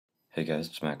Hey guys,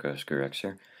 it's MacOSGuruX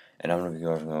here, and I'm going to be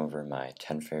going over my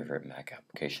 10 favorite Mac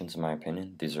applications in my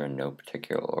opinion. These are in no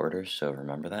particular order, so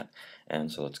remember that.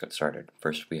 And so let's get started.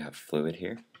 First we have Fluid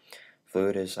here.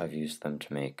 Fluid is, I've used them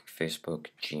to make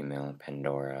Facebook, Gmail,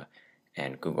 Pandora,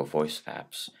 and Google Voice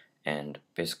apps. And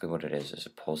basically what it is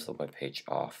it pulls the web page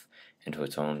off into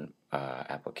its own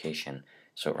application,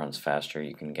 so it runs faster.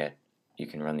 You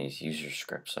can run these user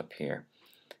scripts up here.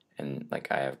 And like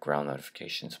I have ground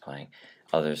notifications playing.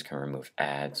 Others can remove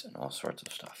ads and all sorts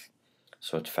of stuff.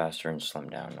 So it's faster and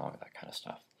slimmed down and all that kind of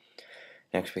stuff.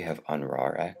 Next we have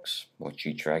UnRARX, which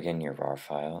you drag in your RAR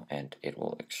file and it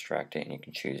will extract it, and you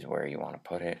can choose where you want to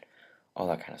put it, all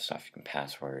that kind of stuff. You can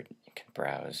password, you can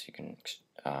browse, you can,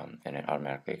 and it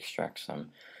automatically extracts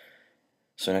them.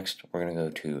 So next we're going to go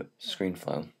to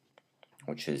ScreenFlow,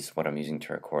 which is what I'm using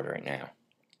to record right now.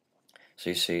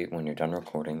 So you see when you're done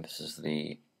recording, this is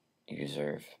the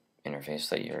user interface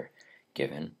that you're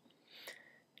given.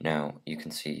 Now you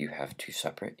can see you have two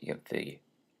separate. You have the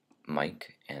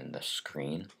mic and the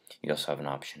screen. You also have an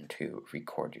option to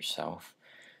record yourself.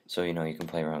 So you can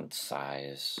play around with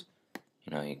size.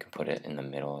 You can put it in the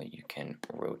middle. You can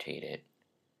rotate it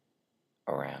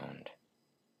around.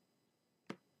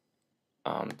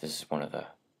 This is one of the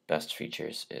best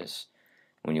features, is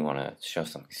when you want to show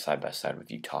something side by side with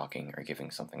you talking or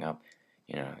giving something up.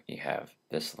 You have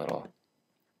this little,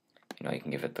 you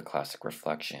can give it the classic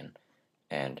reflection,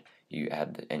 and you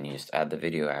just add the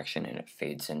video action, and it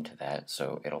fades into that,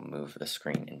 so it'll move the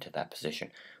screen into that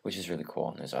position, which is really cool.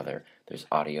 And there's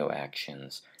audio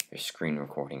actions, there's screen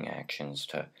recording actions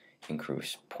to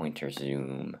increase pointer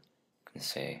zoom.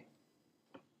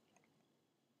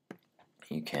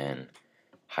 You can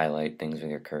highlight things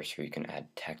with your cursor. You can add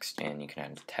text in. You can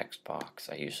add a text box.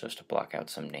 I use those to block out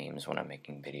some names when I'm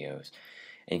making videos.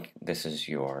 And this is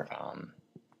your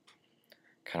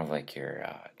kind of like your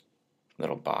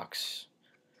little box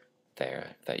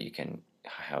there that you can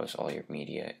house all your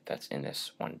media that's in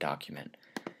this one document.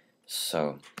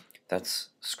 So that's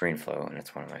ScreenFlow, and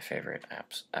it's one of my favorite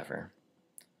apps ever.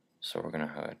 So we're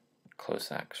gonna close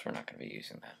that because we're not gonna be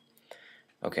using that.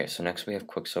 Okay, so next we have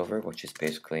Quicksilver, which is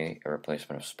basically a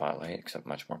replacement of Spotlight, except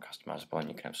much more customizable, and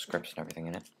you can have scripts and everything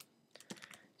in it.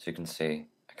 So you can see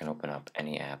I can open up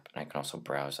any app, and I can also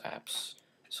browse apps.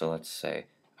 So let's say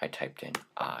I typed in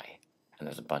I, and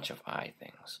there's a bunch of I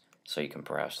things, so you can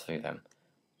browse through them.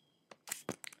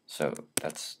 So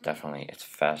it's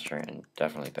faster and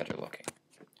definitely better looking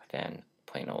than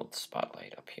plain old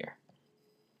Spotlight up here.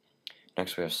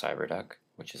 Next we have CyberDuck,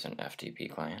 which is an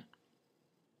FTP client.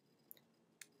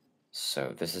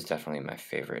 So this is definitely my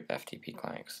favorite FTP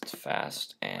client because it's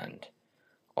fast and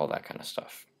all that kind of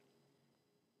stuff.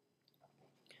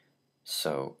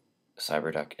 So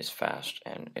CyberDuck is fast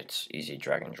and it's easy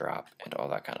drag and drop and all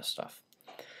that kind of stuff.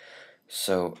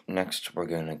 So next we're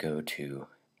going to go to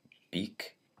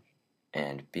Beak,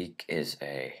 and Beak is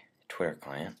a Twitter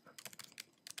client.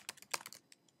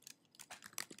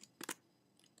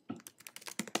 Go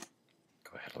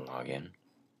ahead and log in.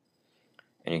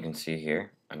 And you can see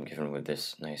here, I'm given with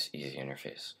this nice, easy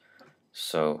interface.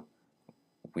 So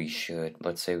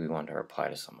let's say we want to reply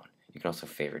to someone. You can also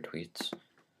favorite tweets.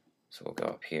 So we'll go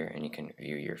up here, and you can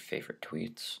view your favorite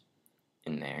tweets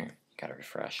in there. You gotta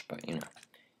refresh, but you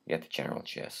get the general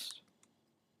gist.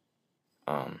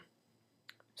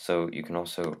 So you can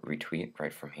also retweet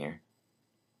right from here.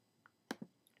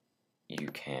 You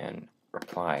can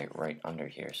reply right under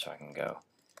here, so I can go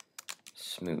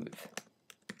smooth.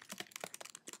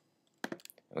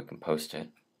 We can post it,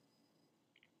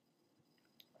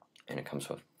 and it comes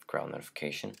with ground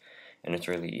notification, and it's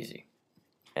really easy.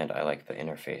 And I like the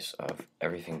interface of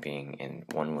everything being in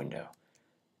one window,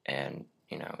 and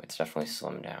it's definitely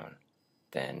slimmed down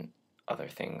than other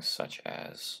things, such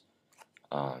as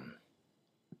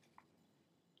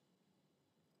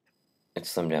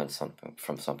it's slimmed down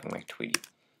from something like Tweety,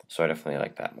 so I definitely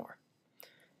like that more.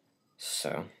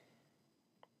 So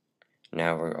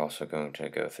now we're also going to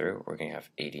go through. We're going to have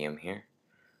ADM here.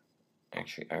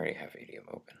 Actually, I already have ADM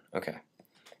open. Okay,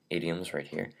 ADM's right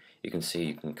here. You can see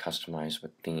you can customize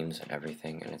with themes and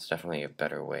everything, and it's definitely a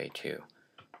better way to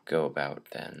go about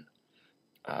than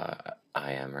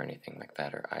IM or anything like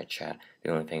that, or iChat.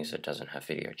 The only thing is it doesn't have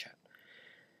video chat.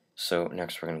 So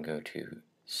next we're going to go to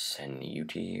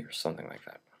Senuti or something like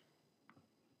that.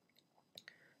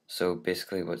 So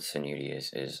basically what Senuti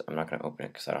is I'm not going to open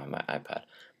it because I don't have my iPad,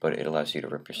 but it allows you to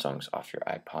rip your songs off your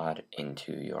iPod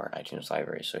into your iTunes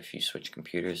library. So if you switch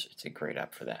computers, it's a great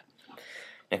app for that.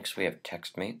 Next we have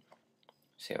TextMate.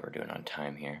 See how we're doing on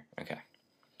time here. Okay.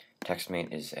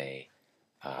 TextMate is a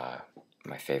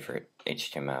my favorite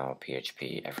HTML,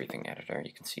 PHP, everything editor.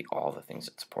 You can see all the things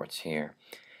it supports here.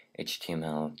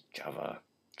 HTML, Java,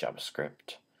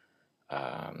 JavaScript,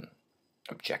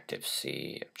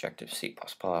 Objective-C, Objective-C++,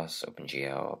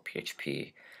 OpenGL,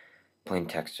 PHP, plain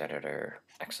text editor,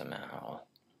 XML,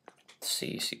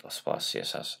 C, C++,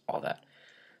 CSS, all that.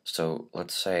 So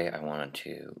let's say I wanted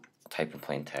to type in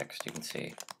plain text. You can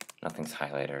see nothing's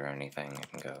highlighted or anything.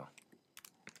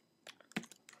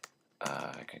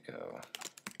 I could go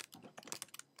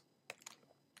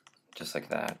just like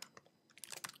that.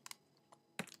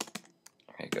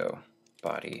 There you go,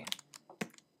 body.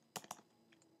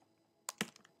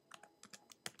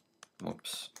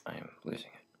 Whoops, I am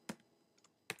losing it.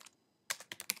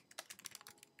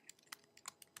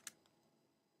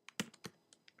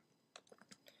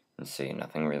 And see,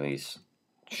 nothing really is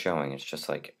showing. It's just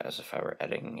like as if I were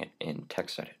editing it in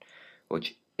TextEdit,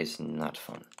 which is not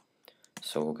fun.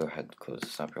 So we'll go ahead and close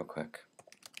this up real quick.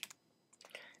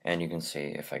 And you can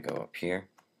see if I go up here,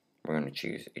 we're going to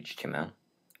choose HTML,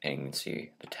 and you can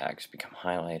see the tags become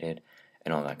highlighted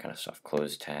and all that kind of stuff.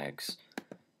 Close tags,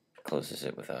 closes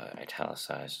it with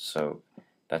italicized, so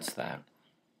that's that.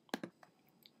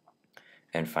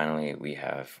 And finally, we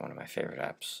have one of my favorite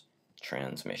apps,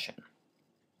 Transmission.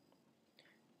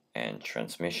 And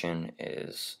Transmission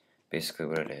is basically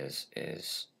what it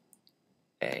is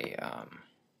a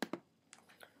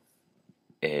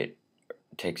it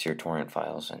takes your torrent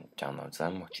files and downloads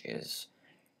them, it's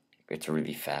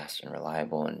really fast and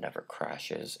reliable and never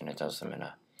crashes, and it does them in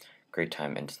a great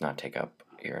time and does not take up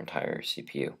your entire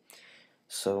CPU.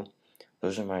 So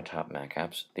those are my top Mac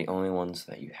apps. The only ones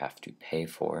that you have to pay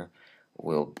for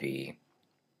will be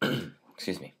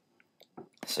excuse me,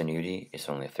 Synuity is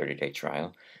only a 30-day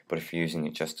trial, but if you're using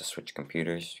it just to switch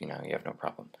computers, you have no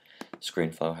problem.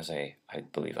 ScreenFlow has I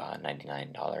believe, a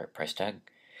 $99 price tag,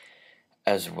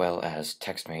 as well as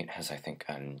TextMate has, I think,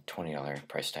 a $20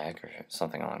 price tag or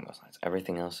something along those lines.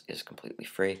 Everything else is completely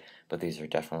free, but these are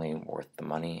definitely worth the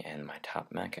money and my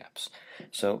top Mac apps.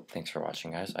 So, thanks for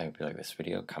watching, guys. I hope you like this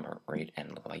video. Comment, rate,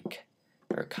 and like,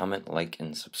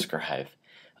 and subscribe.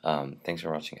 Thanks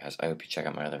for watching, guys. I hope you check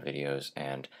out my other videos,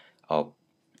 and I'll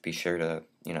be sure to,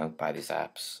 buy these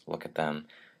apps, look at them.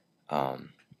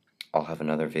 I'll have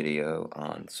another video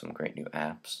on some great new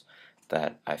apps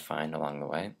that I find along the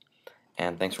way.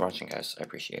 And thanks for watching, guys. I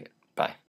appreciate it. Bye.